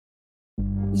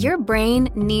Your brain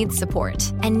needs support,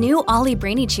 and new Ollie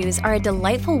Brainy Chews are a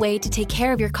delightful way to take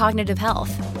care of your cognitive health.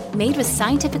 Made with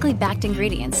scientifically backed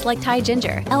ingredients like Thai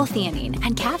ginger, L-theanine,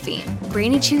 and caffeine,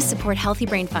 Brainy Chews support healthy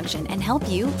brain function and help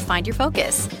you find your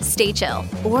focus, stay chill,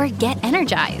 or get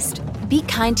energized. Be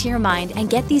kind to your mind and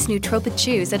get these nootropic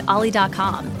chews at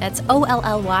ollie.com. That's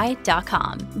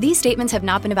OLLY.com. These statements have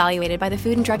not been evaluated by the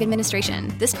Food and Drug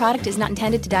Administration. This product is not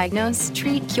intended to diagnose,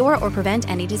 treat, cure, or prevent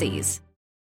any disease.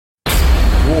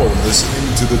 You're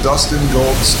listening to the Dustin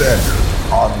Gold Standard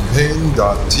on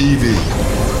Pain.tv.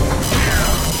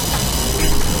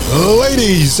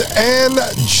 Ladies and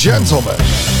gentlemen,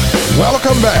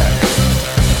 welcome back.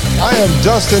 I am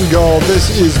Dustin Gold. This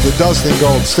is the Dustin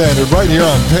Gold Standard right here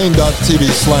on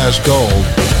Pain.tv/gold.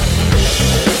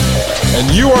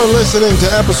 And you are listening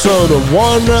to episode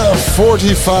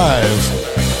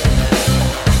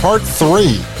 145, part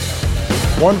 3.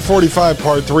 145,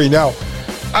 part 3. Now,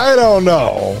 I don't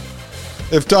know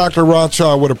if Dr.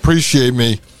 Rothschild would appreciate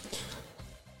me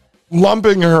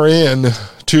lumping her in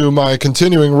to my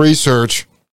continuing research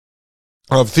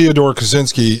of Theodore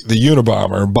Kaczynski, the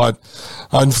Unabomber, but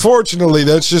unfortunately,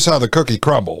 that's just how the cookie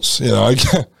crumbles. You know,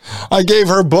 I gave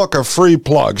her book a free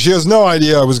plug. She has no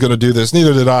idea I was going to do this.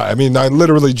 Neither did I. I mean, I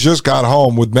literally just got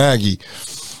home with Maggie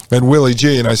and Willie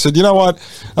G, and I said, you know what?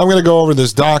 I'm going to go over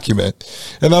this document.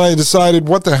 And then I decided,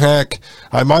 what the heck?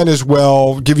 I might as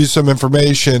well give you some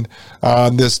information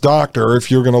on this doctor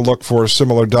if you're going to look for a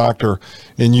similar doctor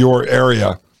in your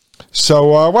area.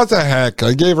 So what the heck?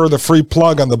 I gave her the free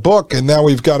plug on the book, and now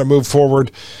we've got to move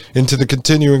forward into the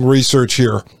continuing research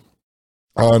here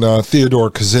on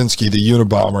Theodore Kaczynski, the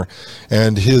Unabomber,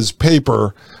 and his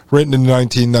paper written in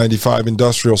 1995,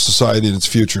 Industrial Society and Its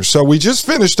Future. So we just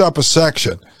finished up a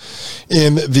section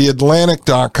in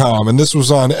theatlantic.com, and this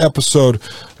was on episode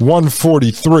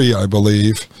 143, I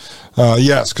believe.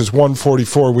 Yes, because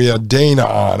 144 we had Dana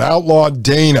on, Outlaw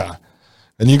Dana.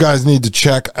 And you guys need to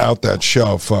check out that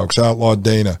show, folks, Outlaw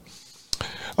Dana.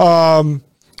 All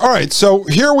right, so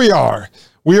here we are.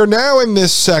 We are now in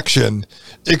this section,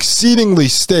 Exceedingly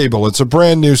Stable. It's a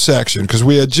brand new section because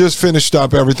we had just finished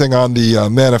up everything on the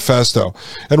manifesto.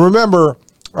 And remember,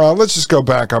 let's just go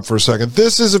back up for a second.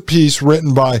 This is a piece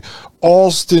written by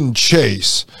Alston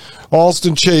Chase.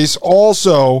 Alston Chase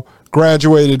also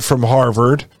graduated from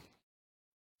Harvard,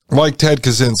 like Ted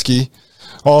Kaczynski.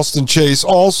 Alston Chase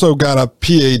also got a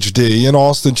PhD, and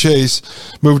Alston Chase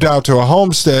moved out to a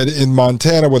homestead in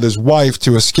Montana with his wife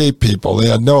to escape people. They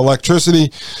had no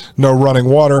electricity, no running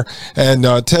water, and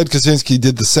Ted Kaczynski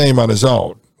did the same on his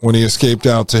own when he escaped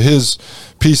out to his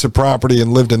piece of property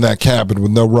and lived in that cabin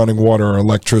with no running water or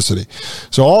electricity.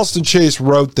 So Alston Chase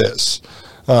wrote this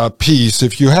piece.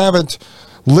 If you haven't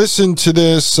listened to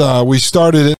this, we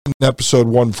started it in episode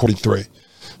 143.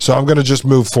 So I'm going to just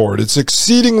move forward. It's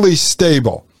Exceedingly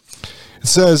Stable. It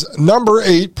says, number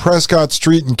 8 Prescott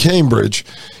Street in Cambridge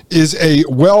is a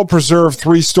well-preserved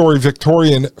 3-story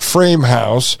Victorian frame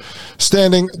house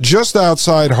standing just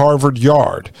outside Harvard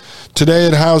Yard. Today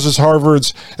it houses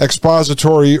Harvard's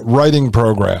expository writing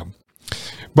program.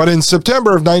 But in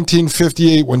September of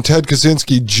 1958, when Ted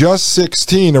Kaczynski, just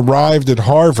 16, arrived at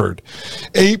Harvard,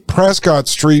 8 Prescott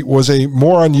Street was a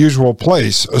more unusual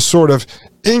place, a sort of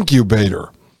incubator.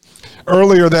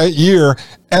 Earlier that year,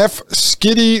 F.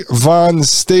 Skiddy von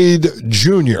Stade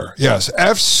Jr., yes,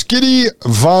 F. Skiddy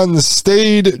von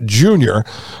Stade Jr.,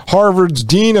 Harvard's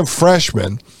Dean of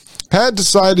Freshmen, had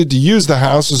decided to use the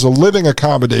house as a living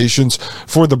accommodations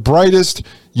for the brightest,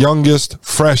 youngest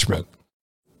freshmen.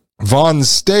 Von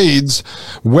Stade's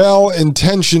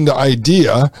well-intentioned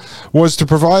idea was to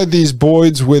provide these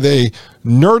boys with a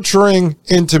nurturing,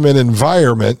 intimate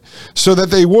environment so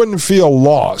that they wouldn't feel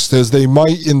lost as they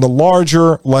might in the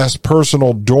larger, less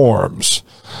personal dorms.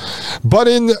 But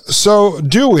in so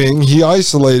doing, he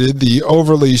isolated the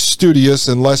overly studious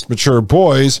and less mature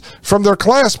boys from their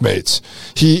classmates.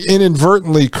 He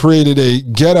inadvertently created a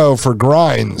ghetto for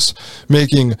grinds,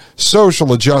 making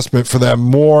social adjustment for them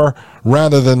more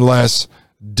rather than less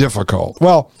difficult.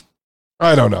 Well,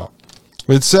 I don't know.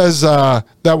 It says that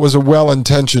was a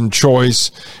well-intentioned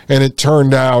choice, and it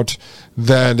turned out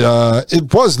that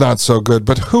it was not so good,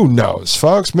 but who knows,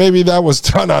 folks? Maybe that was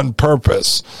done on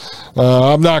purpose.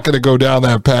 I'm not going to go down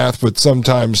that path, but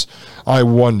sometimes I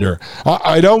wonder.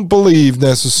 I don't believe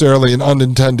necessarily in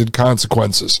unintended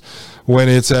consequences when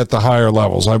it's at the higher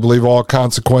levels. I believe all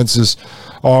consequences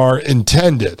are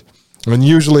intended. And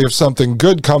usually if something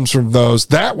good comes from those,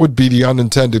 that would be the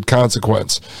unintended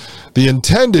consequence. The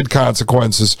intended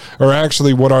consequences are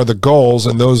actually what are the goals,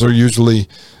 and those are usually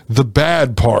the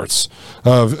bad parts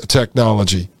of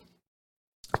technology.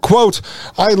 Quote,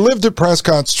 I lived at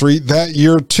Prescott Street that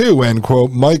year too, end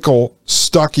quote, Michael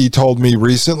Stuckey told me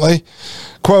recently.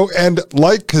 Quote, and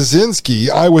like Kaczynski,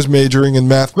 I was majoring in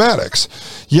mathematics,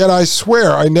 yet I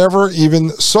swear I never even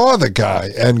saw the guy,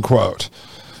 end quote.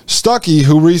 Stuckey,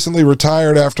 who recently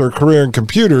retired after a career in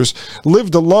computers,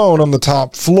 lived alone on the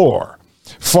top floor,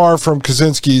 far from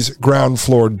Kaczynski's ground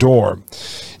floor dorm.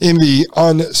 In the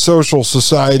unsocial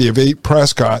society of 8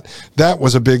 Prescott, that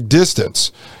was a big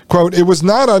distance. Quote, it was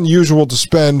not unusual to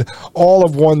spend all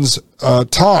of one's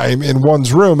time in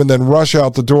one's room and then rush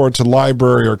out the door to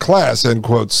library or class, end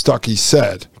quote, Stuckey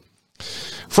said.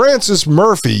 Francis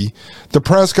Murphy, the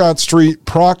Prescott Street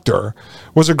proctor,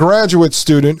 was a graduate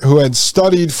student who had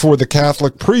studied for the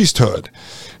Catholic priesthood.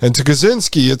 And to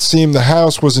Kaczynski, it seemed the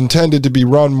house was intended to be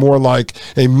run more like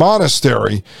a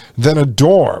monastery than a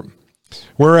dorm.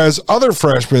 Whereas other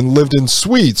freshmen lived in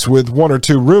suites with 1 or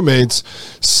 2 roommates,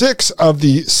 6 of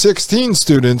the 16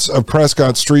 students of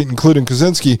Prescott Street, including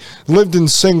Kaczynski, lived in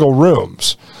single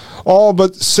rooms. All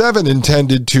but 7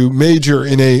 intended to major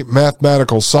in a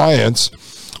mathematical science.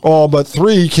 All but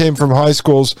 3 came from high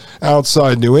schools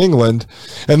outside New England,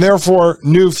 and therefore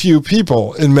knew few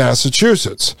people in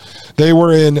Massachusetts. They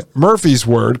were, in Murphy's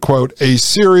word, quote, a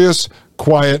serious,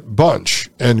 quiet bunch,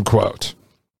 end quote.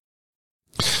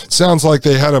 Sounds like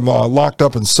they had him locked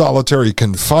up in solitary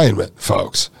confinement,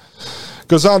 folks.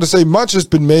 Goes on to say, much has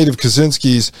been made of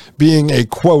Kaczynski's being a,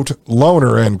 quote,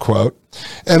 loner, end quote,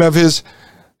 and of his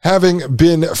having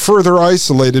been further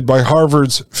isolated by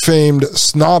Harvard's famed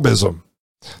snobism.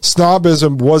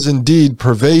 Snobism was indeed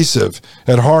pervasive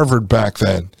at Harvard back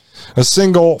then. A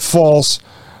single false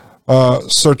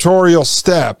sartorial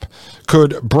step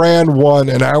could brand one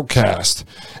an outcast,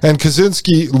 and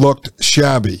Kaczynski looked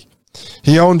shabby.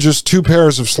 He owned just 2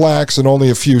 pairs of slacks and only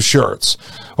a few shirts.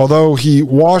 Although he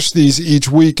washed these each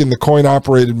week in the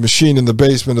coin-operated machine in the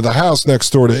basement of the house next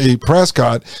door to 8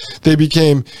 Prescott, they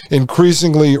became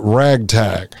increasingly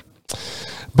ragtag.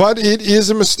 But it is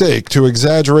a mistake to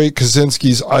exaggerate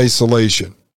Kaczynski's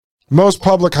isolation. Most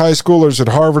public high schoolers at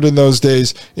Harvard in those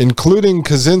days, including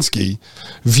Kaczynski,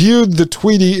 viewed the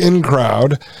Tweety in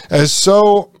crowd as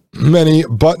so many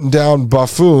button-down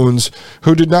buffoons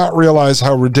who did not realize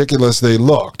how ridiculous they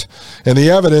looked. And the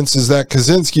evidence is that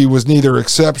Kaczynski was neither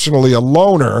exceptionally a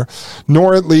loner,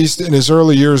 nor, at least in his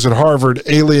early years at Harvard,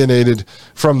 alienated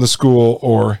from the school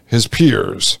or his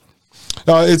peers.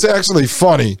 It's actually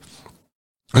funny,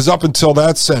 because up until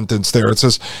that sentence there, it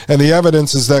says, and the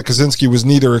evidence is that Kaczynski was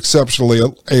neither exceptionally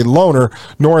a loner,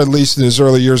 nor, at least in his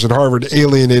early years at Harvard,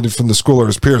 alienated from the school or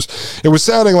his peers. It was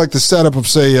sounding like the setup of,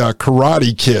 say,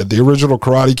 Karate Kid, the original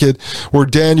Karate Kid, where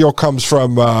Daniel comes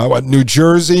from, New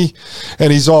Jersey,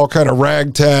 and he's all kind of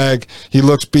ragtag. He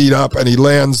looks beat up, and he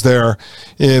lands there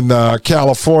in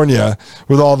California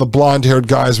with all the blonde-haired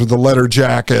guys with the leather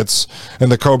jackets and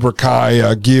the Cobra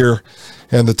Kai gear,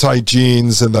 and the tight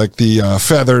jeans and like the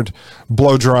feathered,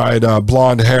 blow-dried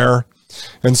blonde hair.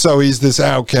 And so he's this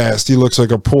outcast. He looks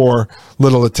like a poor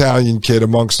little Italian kid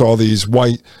amongst all these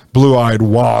white, blue-eyed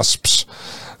wasps.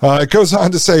 It goes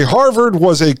on to say, Harvard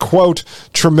was a, quote,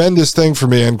 tremendous thing for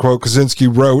me, end quote, Kaczynski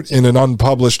wrote in an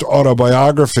unpublished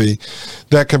autobiography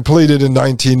that completed in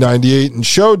 1998 and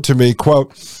showed to me,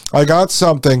 quote, I got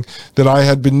something that I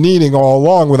had been needing all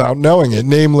along without knowing it,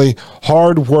 namely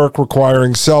hard work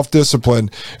requiring self-discipline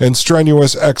and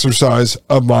strenuous exercise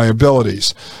of my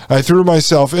abilities. I threw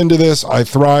myself into this. I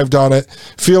thrived on it.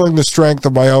 Feeling the strength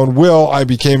of my own will, I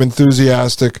became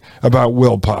enthusiastic about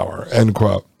willpower, end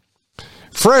quote.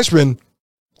 Freshmen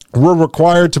were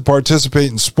required to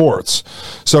participate in sports.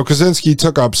 So Kaczynski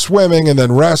took up swimming and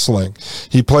then wrestling.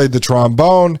 He played the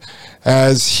trombone,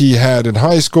 as he had in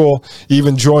high school,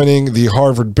 even joining the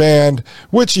Harvard band,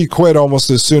 which he quit almost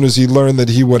as soon as he learned that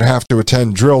he would have to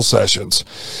attend drill sessions.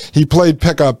 He played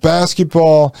pickup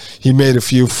basketball. He made a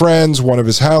few friends. One of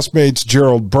his housemates,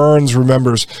 Gerald Burns,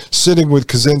 remembers sitting with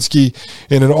Kaczynski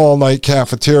in an all-night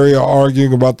cafeteria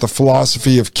arguing about the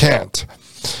philosophy of Kant.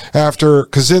 After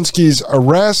Kaczynski's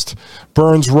arrest,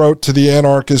 Burns wrote to the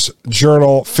anarchist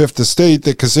journal Fifth Estate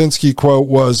that Kaczynski, quote,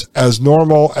 was as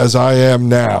normal as I am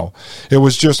now. It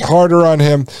was just harder on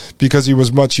him because he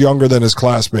was much younger than his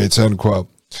classmates, end quote.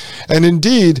 And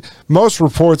indeed, most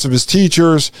reports of his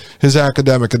teachers, his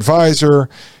academic advisor,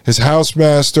 his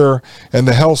housemaster, and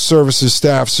the health services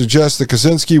staff suggest that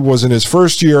Kaczynski was in his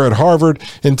first year at Harvard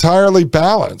entirely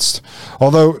balanced,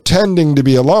 although tending to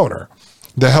be a loner.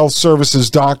 The health services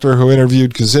doctor who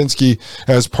interviewed Kaczynski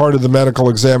as part of the medical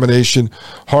examination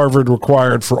Harvard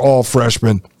required for all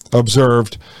freshmen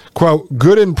observed, quote,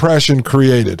 good impression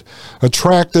created,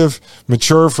 attractive,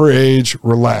 mature for age,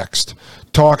 relaxed,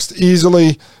 talks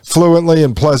easily, fluently,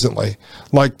 and pleasantly,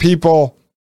 likes people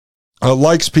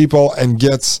and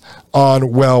gets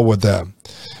on well with them.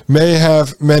 May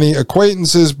have many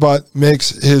acquaintances, but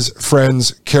makes his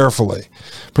friends carefully.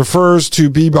 Prefers to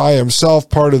be by himself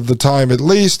part of the time at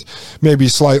least, maybe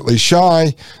slightly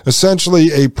shy.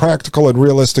 Essentially a practical and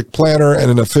realistic planner and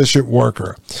an efficient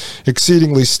worker.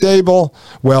 Exceedingly stable,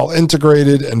 well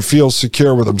integrated, and feels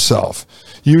secure with himself.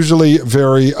 Usually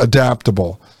very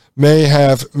adaptable. May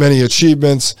have many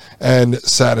achievements and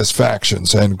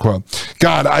satisfactions, end quote.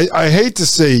 God, I hate to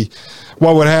see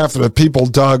what would happen if people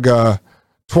dug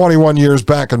 21 years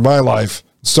back in my life,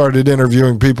 started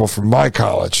interviewing people from my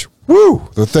college. Woo!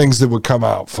 The things that would come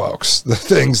out, folks. The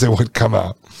things that would come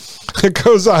out. It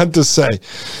goes on to say,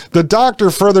 the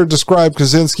doctor further described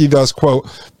Kaczynski thus, quote,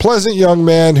 pleasant young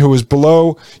man who is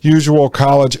below usual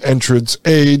college entrance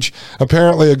age,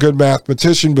 apparently a good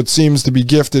mathematician, but seems to be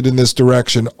gifted in this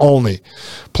direction only.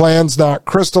 Plans not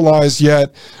crystallized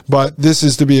yet, but this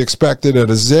is to be expected at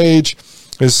his age.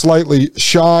 Is slightly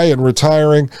shy and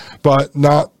retiring, but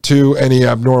not to any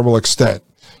abnormal extent.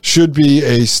 Should be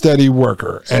a steady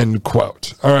worker, end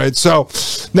quote. All right, so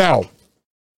now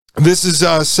this is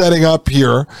setting up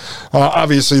here,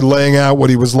 obviously laying out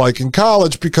what he was like in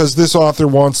college, because this author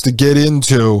wants to get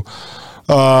into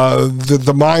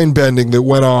the mind bending that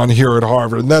went on here at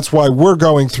Harvard. And that's why we're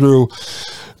going through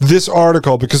this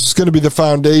article, because it's going to be the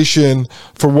foundation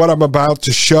for what I'm about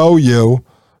to show you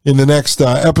in the next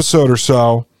episode or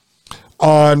so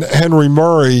on Henry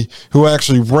Murray, who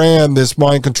actually ran this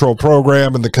mind control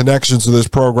program and the connections of this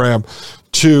program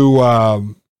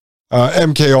to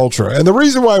MK Ultra. And the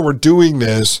reason why we're doing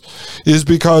this is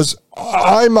because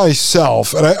I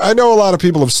myself, and I know a lot of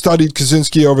people have studied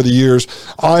Kaczynski over the years.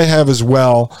 I have as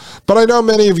well, but I know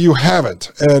many of you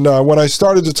haven't. And when I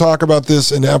started to talk about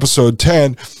this in episode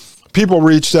 10, people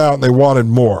reached out and they wanted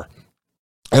more.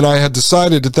 And I had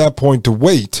decided at that point to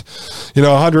wait,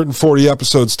 140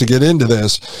 episodes to get into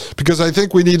this, because I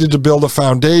think we needed to build a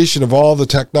foundation of all the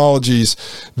technologies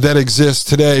that exist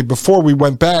today before we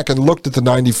went back and looked at the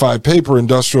 95 paper,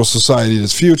 Industrial Society and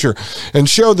its Future, and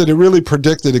showed that it really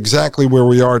predicted exactly where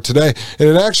we are today. And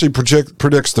it actually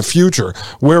predicts the future,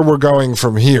 where we're going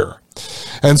from here.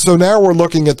 And so now we're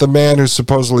looking at the man who's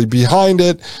supposedly behind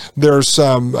it. There's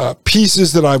some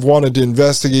pieces that I've wanted to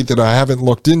investigate that I haven't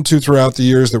looked into throughout the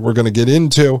years that we're going to get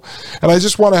into. And I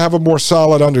just want to have a more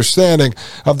solid understanding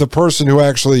of the person who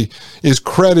actually is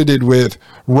credited with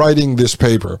writing this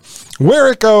paper.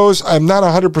 Where it goes, I'm not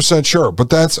 100% sure, but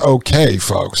that's okay,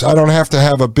 folks. I don't have to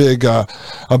have a big,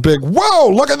 whoa,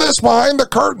 look at this behind the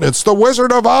curtain. It's the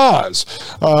Wizard of Oz.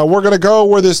 We're going to go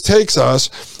where this takes us.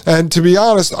 And to be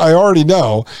honest, I already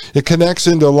know it connects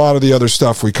into a lot of the other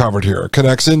stuff we covered here. It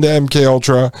connects into MK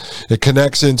Ultra. It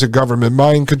connects into government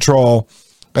mind control.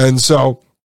 And so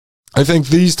I think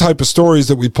these type of stories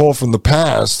that we pull from the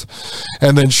past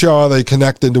and then show how they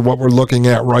connect into what we're looking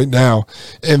at right now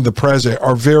in the present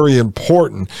are very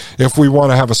important if we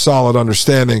want to have a solid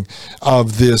understanding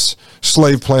of this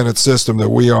slave planet system that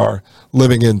we are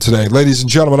living in today. Ladies and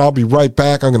gentlemen, I'll be right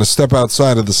back. I'm going to step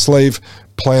outside of the slave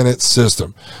planet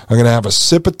system. I'm going to have a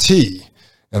sip of tea,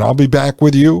 and I'll be back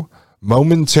with you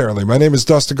momentarily. My name is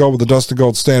Dustin Gold with the Dustin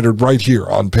Gold Standard right here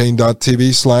on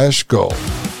Pain.tv/gold.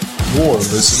 You're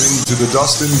listening to the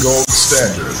Dustin Gold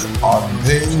Standard on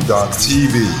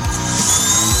Pain.tv.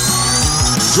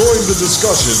 Join the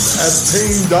discussion at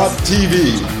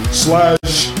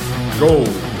Pain.tv/gold.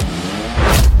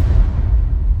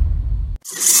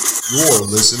 You're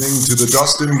listening to the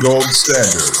Dustin Gold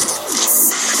Standard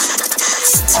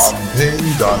on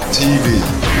Pain.tv.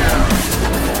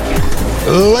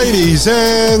 Ladies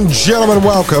and gentlemen,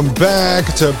 welcome back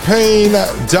to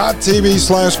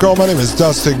Pain.tv/gold. My name is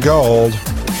Dustin Gold,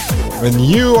 and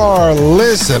you are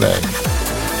listening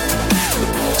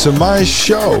to my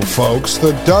show, folks,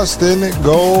 the Dustin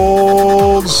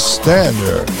Gold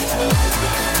Standard.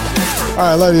 All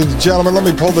right, ladies and gentlemen, let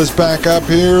me pull this back up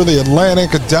here,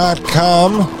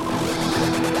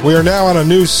 theatlantic.com. We are now on a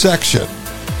new section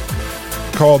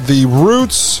called The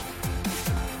Roots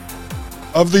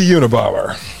of the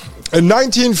Unabomber. In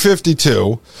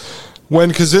 1952,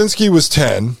 when Kaczynski was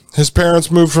 10, his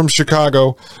parents moved from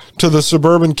Chicago to the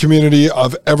suburban community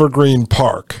of Evergreen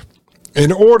Park.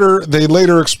 In order, they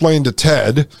later explained to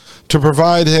Ted, to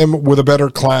provide him with a better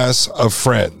class of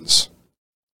friends.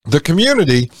 The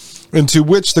community into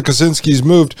which the Kaczynskis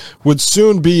moved would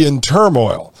soon be in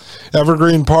turmoil.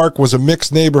 Evergreen Park was a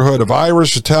mixed neighborhood of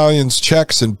Irish, Italians,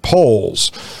 Czechs, and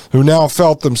Poles, who now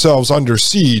felt themselves under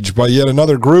siege by yet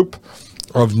another group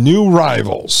of new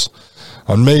rivals.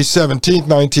 On May 17,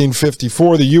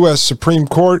 1954, the U.S. Supreme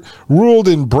Court ruled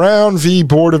in Brown v.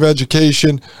 Board of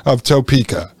Education of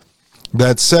Topeka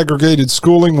that segregated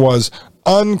schooling was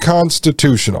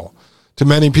unconstitutional. To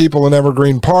many people in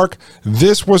Evergreen Park,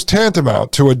 this was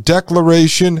tantamount to a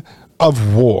declaration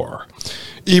of war.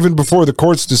 Even before the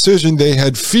court's decision, they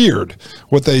had feared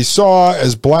what they saw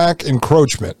as black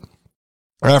encroachment.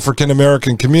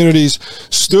 African-American communities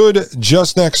stood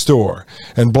just next door,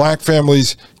 and black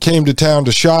families came to town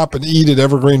to shop and eat at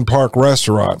Evergreen Park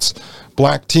restaurants.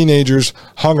 Black teenagers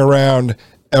hung around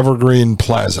Evergreen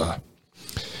Plaza.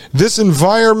 This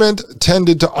environment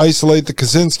tended to isolate the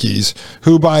Kaczynskis,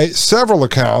 who by several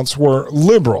accounts were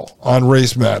liberal on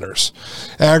race matters.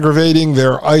 Aggravating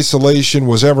their isolation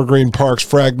was Evergreen Park's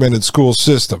fragmented school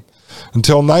system.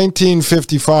 Until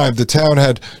 1955, the town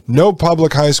had no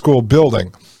public high school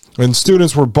building, and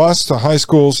students were bused to high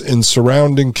schools in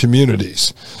surrounding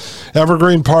communities.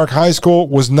 Evergreen Park High School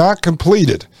was not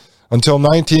completed until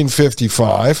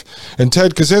 1955, and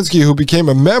Ted Kaczynski, who became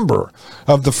a member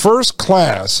of the first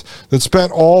class that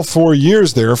spent all 4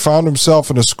 years there, found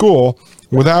himself in a school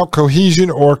without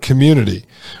cohesion or community,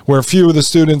 where few of the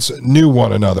students knew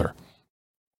one another.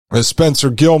 As Spencer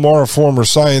Gilmore, a former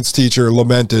science teacher,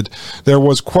 lamented, there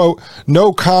was, quote,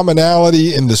 no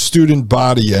commonality in the student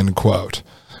body, end quote.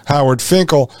 Howard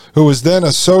Finkel, who was then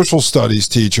a social studies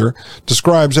teacher,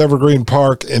 describes Evergreen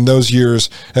Park in those years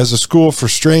as a school for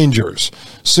strangers.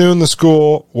 Soon the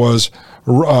school was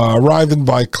arriving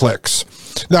by cliques.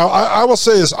 Now, I will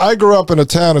say this. I grew up in a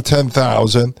town of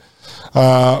 10,000,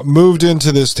 moved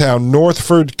into this town,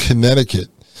 Northford, Connecticut,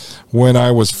 when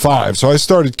I was 5. So I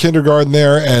started kindergarten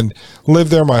there and lived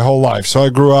there my whole life. So I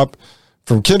grew up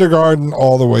from kindergarten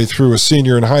all the way through a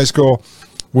senior in high school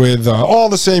with all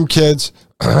the same kids.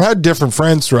 I had different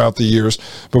friends throughout the years,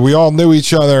 but we all knew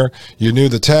each other. You knew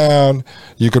the town.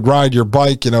 You could ride your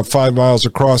bike, 5 miles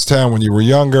across town when you were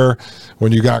younger.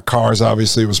 When you got cars,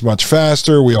 obviously, it was much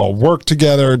faster. We all worked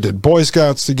together, did Boy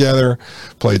Scouts together,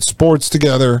 played sports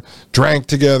together, drank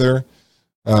together,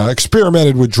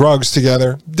 experimented with drugs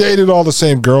together, dated all the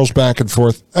same girls back and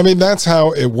forth. I mean, that's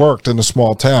how it worked in a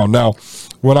small town. Now,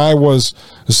 when I was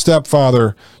a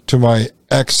stepfather to my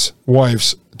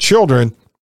ex-wife's children,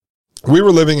 we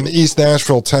were living in East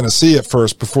Nashville, Tennessee at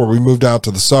first before we moved out to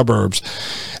the suburbs.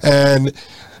 And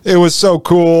it was so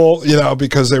cool,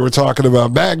 because they were talking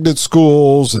about magnet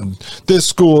schools and this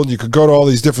school, and you could go to all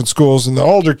these different schools. And the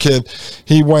older kid,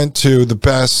 he went to the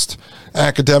best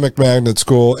academic magnet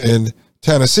school in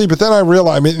Tennessee. But then I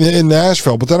realized, in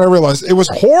Nashville, but then I realized it was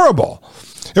horrible.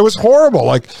 It was horrible.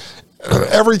 Like,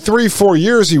 every 3-4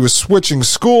 years, he was switching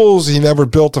schools. He never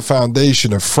built a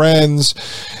foundation of friends.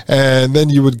 And then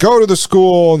you would go to the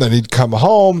school, and then he'd come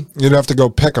home. You'd have to go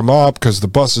pick him up because the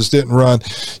buses didn't run.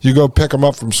 You go pick him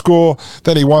up from school.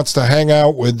 Then he wants to hang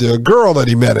out with the girl that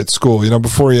he met at school,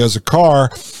 before he has a car.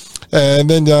 And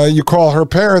then you call her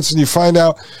parents, and you find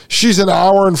out she's an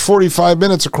hour and 45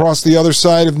 minutes across the other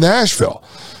side of Nashville.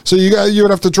 So you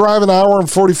would have to drive an hour and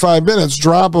 45 minutes,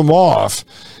 drop him off,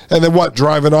 and then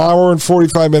drive an hour and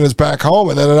 45 minutes back home,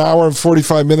 and then an hour and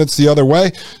 45 minutes the other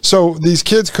way. So these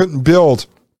kids couldn't build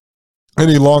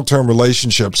any long-term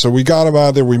relationships. So we got them out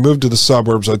of there. We moved to the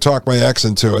suburbs. I talked my ex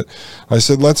into it. I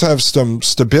said, let's have some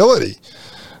stability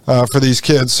for these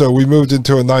kids. So we moved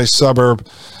into a nice suburb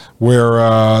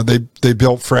where they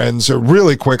built friends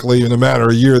really quickly. In a matter of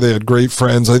a year, they had great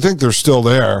friends. I think they're still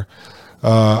there.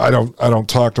 I don't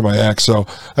talk to my ex, so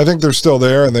I think they're still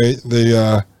there, and they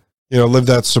live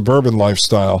that suburban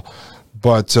lifestyle.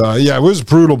 But it was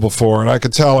brutal before, and I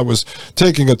could tell it was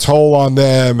taking a toll on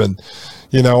them. And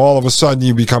all of a sudden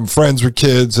you become friends with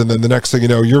kids, and then the next thing you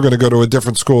know, you're going to go to a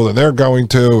different school than they're going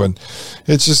to, and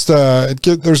it's just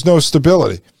there's no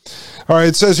stability. All right,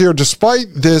 it says here, despite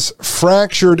this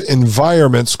fractured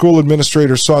environment, school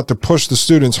administrators sought to push the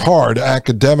students hard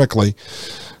academically.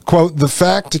 Quote, the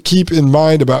fact to keep in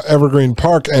mind about Evergreen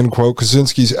Park, end quote,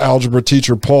 Kaczynski's algebra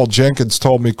teacher Paul Jenkins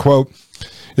told me, quote,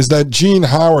 is that Gene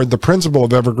Howard, the principal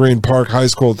of Evergreen Park High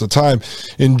School at the time,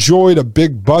 enjoyed a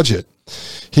big budget.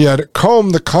 He had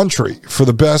combed the country for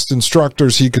the best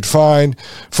instructors he could find,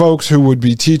 folks who would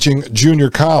be teaching junior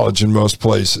college in most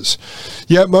places.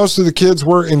 Yet most of the kids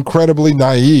were incredibly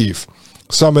naive.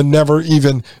 Some had never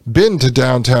even been to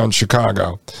downtown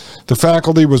Chicago. The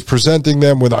faculty was presenting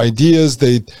them with ideas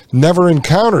they'd never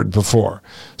encountered before.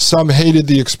 Some hated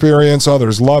the experience,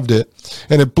 others loved it,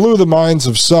 and it blew the minds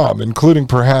of some, including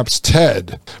perhaps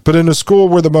Ted. But in a school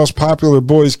where the most popular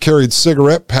boys carried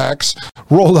cigarette packs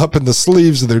rolled up in the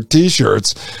sleeves of their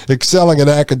t-shirts, excelling in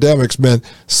academics meant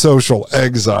social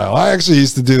exile. I actually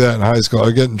used to do that in high school.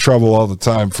 I get in trouble all the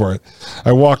time for it.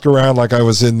 I walked around like I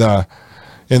was in the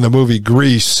movie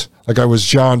Grease, like I was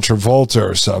John Travolta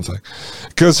or something.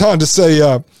 It goes on to say,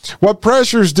 what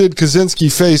pressures did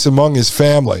Kaczynski face among his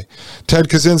family? Ted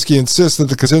Kaczynski insists that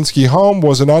the Kaczynski home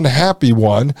was an unhappy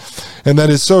one and that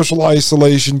his social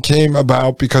isolation came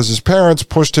about because his parents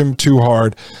pushed him too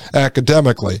hard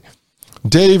academically.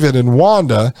 David and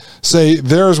Wanda say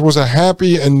theirs was a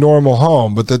happy and normal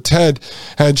home, but that Ted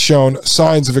had shown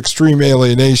signs of extreme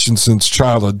alienation since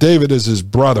childhood. David is his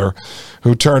brother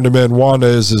who turned him in. Wanda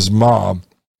is his mom.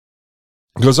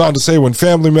 Goes on to say, when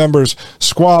family members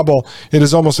squabble, it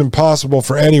is almost impossible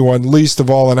for anyone, least of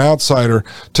all an outsider,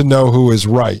 to know who is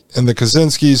right. And the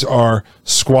Kaczynskis are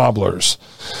squabblers.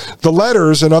 The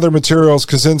letters and other materials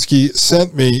Kaczynski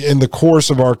sent me in the course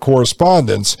of our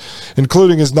correspondence,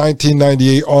 including his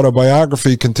 1998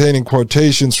 autobiography containing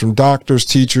quotations from doctors,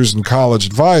 teachers, and college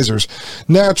advisors,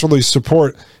 naturally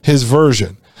support his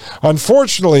version.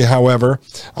 Unfortunately, however,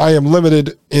 I am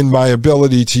limited in my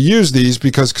ability to use these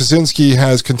because Kaczynski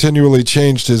has continually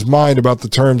changed his mind about the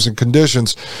terms and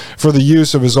conditions for the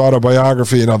use of his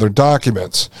autobiography and other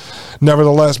documents.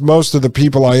 Nevertheless, most of the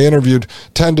people I interviewed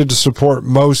tended to support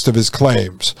most of his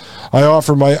claims. I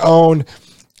offer my own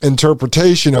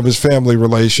interpretation of his family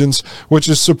relations, which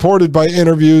is supported by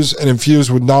interviews and infused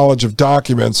with knowledge of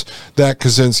documents that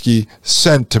Kaczynski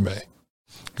sent to me.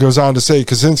 Goes on to say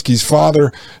Kaczynski's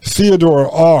father,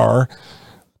 Theodore R.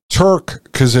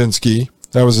 Turk Kaczynski,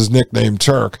 that was his nickname,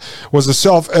 Turk, was a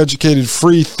self-educated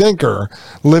free thinker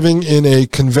living in a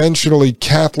conventionally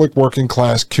Catholic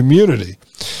working-class community.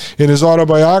 In his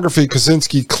autobiography,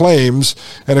 Kaczynski claims,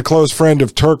 and a close friend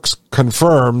of Turk's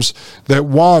confirms, that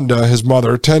Wanda, his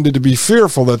mother, tended to be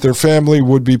fearful that their family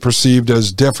would be perceived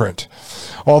as different.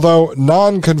 Although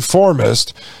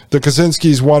nonconformist, the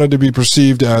Kaczynskis wanted to be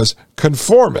perceived as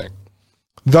conforming.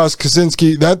 Thus,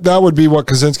 Kaczynski, that would be what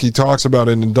Kaczynski talks about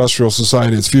in Industrial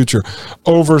Society, its future,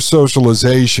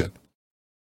 over-socialization,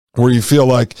 where you feel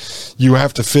like you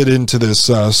have to fit into this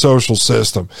social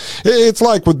system. It's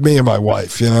like with me and my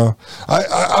wife, you know.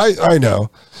 I know.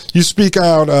 You speak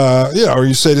out, or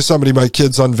you say to somebody, my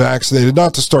kid's unvaccinated,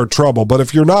 not to start trouble, but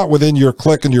if you're not within your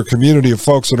clique and your community of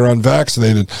folks that are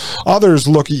unvaccinated, others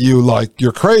look at you like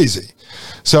you're crazy.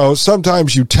 So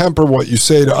sometimes you temper what you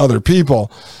say to other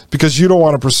people because you don't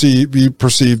want to be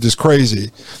perceived as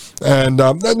crazy. And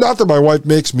not that my wife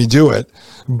makes me do it,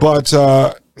 but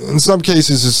in some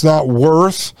cases it's not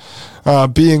worth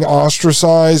being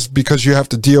ostracized because you have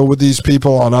to deal with these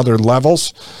people on other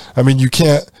levels. I mean, you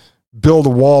can't build a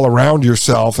wall around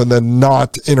yourself and then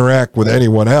not interact with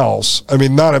anyone else. I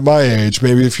mean, not at my age.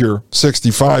 Maybe if you're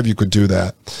 65, you could do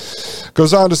that.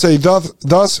 Goes on to say, thus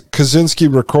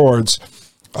Kaczynski records,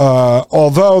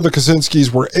 although the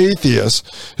Kaczynskis were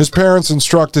atheists, his parents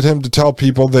instructed him to tell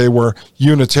people they were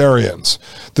Unitarians.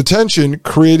 The tension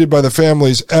created by the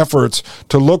family's efforts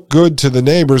to look good to the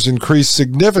neighbors increased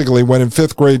significantly when in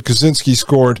fifth grade Kaczynski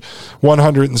scored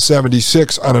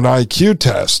 176 on an IQ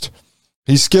test.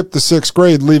 He skipped the sixth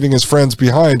grade, leaving his friends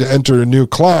behind to enter a new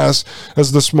class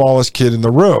as the smallest kid in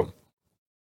the room.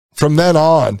 From then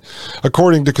on,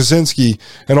 according to Kaczynski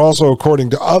and also according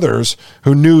to others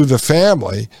who knew the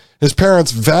family, his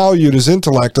parents valued his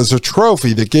intellect as a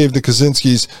trophy that gave the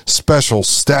Kaczynskis special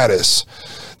status.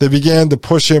 They began to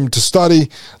push him to study,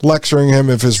 lecturing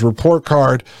him if his report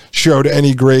card showed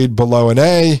any grade below an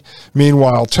A.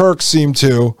 Meanwhile, Turk seemed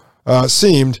to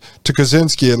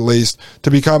Kaczynski at least, to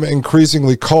become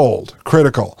increasingly cold,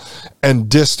 critical, and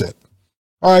distant.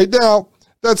 All right, now,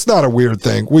 that's not a weird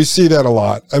thing. We see that a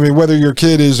lot. I mean, whether your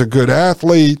kid is a good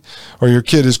athlete or your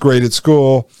kid is great at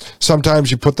school, sometimes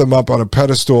you put them up on a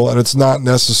pedestal and it's not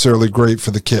necessarily great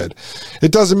for the kid.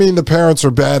 It doesn't mean the parents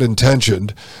are bad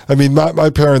intentioned. I mean,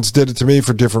 my parents did it to me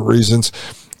for different reasons.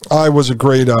 I was a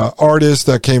great artist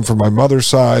that came from my mother's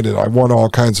side, and I won all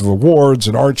kinds of awards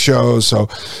and art shows, so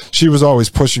she was always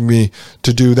pushing me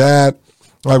to do that.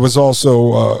 I was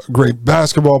also a great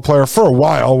basketball player for a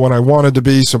while when I wanted to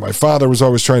be, so my father was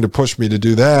always trying to push me to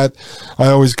do that. I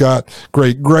always got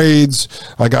great grades.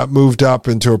 I got moved up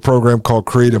into a program called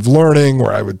Creative Learning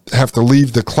where I would have to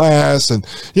leave the class, and,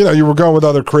 you know, you were going with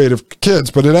other creative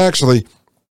kids, but it actually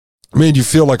made you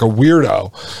feel like a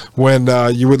weirdo when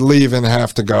you would leave and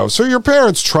have to go. So your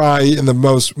parents try, in the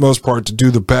most part, to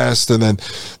do the best, and then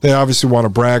they obviously want to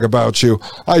brag about you.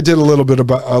 I did a little bit of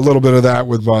that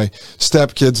with my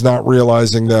stepkids, not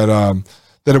realizing that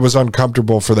it was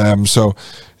uncomfortable for them. So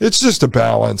it's just a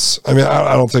balance. I mean,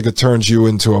 I don't think it turns you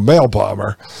into a mail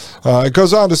bomber. It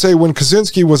goes on to say, when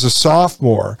Kaczynski was a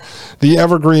sophomore, the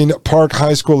Evergreen Park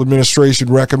High School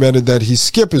administration recommended that he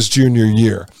skip his junior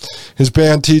year. His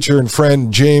band teacher and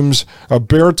friend, James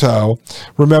Alberto,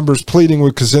 remembers pleading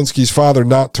with Kaczynski's father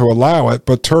not to allow it,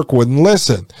 but Turk wouldn't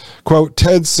listen. Quote,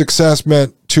 Ted's success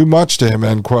meant too much to him,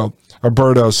 end quote.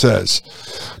 Alberto says.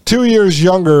 2 years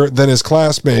younger than his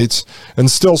classmates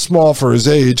and still small for his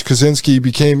age, Kaczynski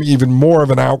became even more of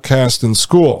an outcast in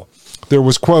school. There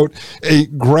was, quote, a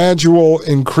gradual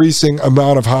increasing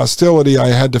amount of hostility I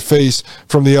had to face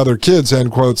from the other kids,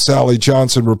 end quote. Sally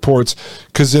Johnson reports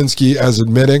Kaczynski as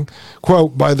admitting,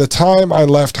 quote, by the time I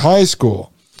left high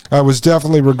school, I was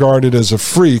definitely regarded as a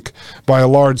freak by a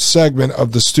large segment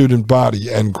of the student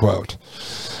body, end quote.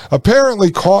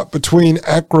 Apparently caught between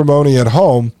acrimony at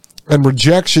home and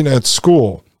rejection at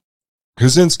school,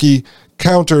 Kaczynski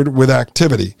countered with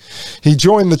activity. He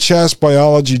joined the chess,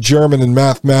 biology, German, and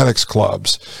mathematics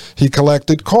clubs. He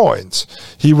collected coins.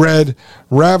 He read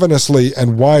ravenously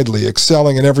and widely,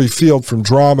 excelling in every field from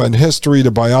drama and history to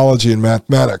biology and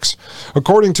mathematics.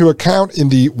 According to account in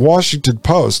the Washington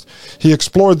Post, he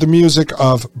explored the music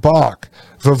of Bach,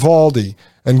 Vivaldi,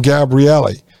 and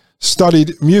Gabrieli,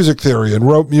 studied music theory, and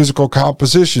wrote musical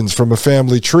compositions from a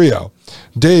family trio.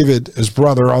 David, his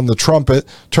brother, on the trumpet,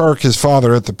 Turk, his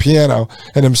father, at the piano,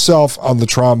 and himself on the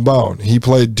trombone. He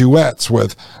played duets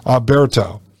with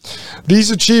Alberto.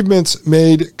 These achievements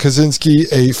made Kaczynski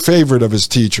a favorite of his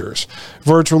teachers.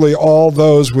 Virtually all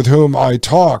those with whom I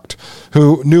talked,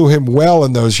 who knew him well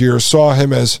in those years, saw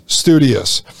him as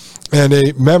studious and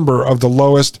a member of the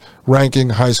lowest-ranking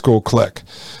high school clique,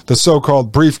 the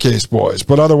so-called briefcase boys,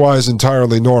 but otherwise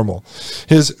entirely normal.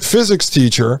 His physics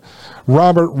teacher,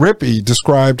 Robert Rippey,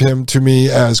 described him to me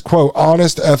as, quote,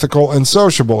 honest, ethical, and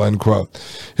sociable, end quote.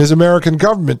 His American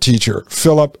government teacher,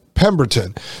 Philip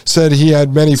Pemberton, said he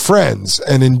had many friends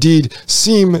and indeed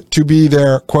seemed to be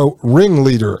their, quote,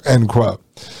 ringleader, end quote.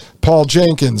 Paul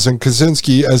Jenkins and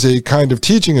Kaczynski as a kind of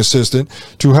teaching assistant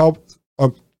to help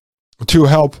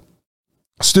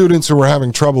students who were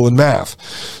having trouble in math.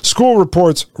 School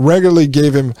reports regularly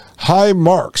gave him high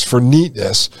marks for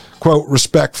neatness, quote,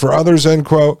 respect for others, end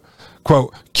quote,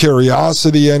 quote,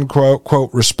 curiosity, end quote,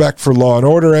 quote, respect for law and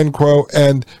order, end quote,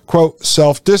 and, quote,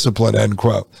 self-discipline, end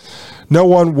quote. No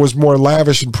one was more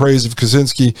lavish in praise of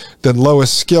Kaczynski than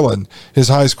Lois Skillen, his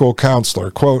high school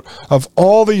counselor. Quote, of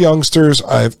all the youngsters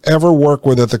I've ever worked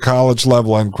with at the college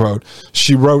level, end quote,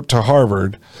 she wrote to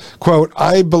Harvard, quote,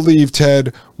 I believe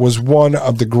Ted was one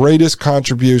of the greatest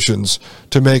contributions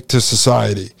to make to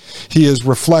society. He is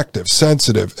reflective,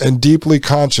 sensitive, and deeply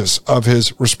conscious of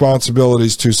his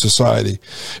responsibilities to society.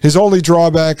 His only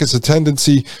drawback is a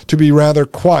tendency to be rather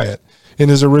quiet in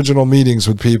his original meetings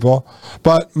with people,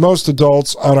 but most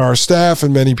adults on our staff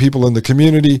and many people in the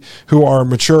community who are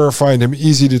mature find him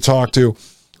easy to talk to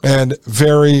and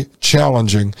very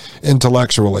challenging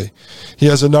intellectually. He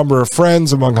has a number of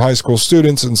friends among high school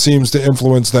students and seems to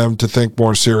influence them to think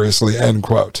more seriously, end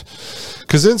quote.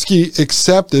 Kaczynski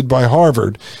accepted by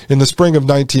Harvard in the spring of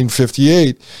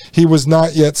 1958. He was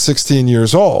not yet 16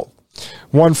 years old.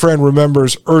 One friend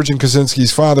remembers urging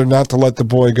Kaczynski's father not to let the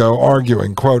boy go,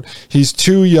 arguing, quote, he's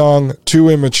too young, too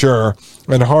immature,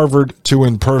 and Harvard too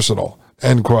impersonal,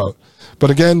 end quote.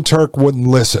 But again, Turk wouldn't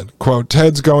listen. Quote,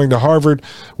 Ted's going to Harvard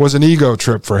was an ego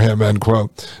trip for him, end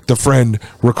quote, the friend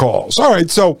recalls. All right,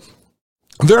 so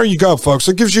there you go, folks.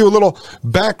 It gives you a little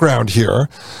background here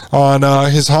on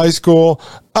his high school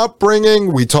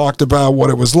upbringing. We talked about what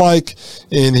it was like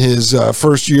in his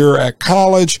first year at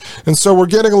college. And so we're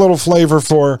getting a little flavor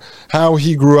for how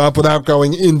he grew up without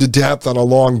going into depth on a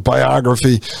long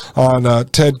biography on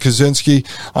Ted Kaczynski.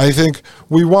 I think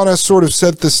we want to sort of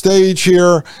set the stage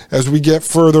here as we get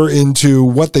further into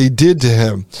what they did to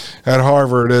him at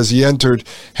Harvard as he entered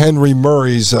Henry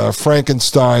Murray's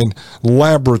Frankenstein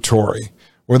laboratory,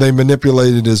 where they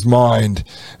manipulated his mind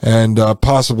and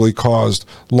possibly caused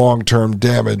long-term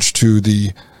damage to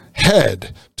the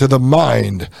head, to the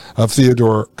mind of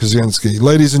Theodore Kaczynski.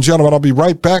 Ladies and gentlemen, I'll be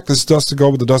right back. This is Dustin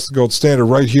Gold with the Dustin Gold Standard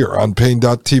right here on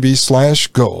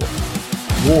Pain.tv/gold.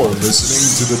 You're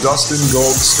listening to the Dustin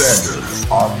Gold Standard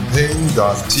on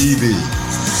Pain.tv.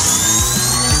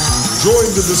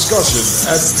 Join the discussion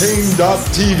at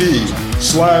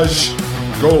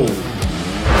Pain.tv/gold.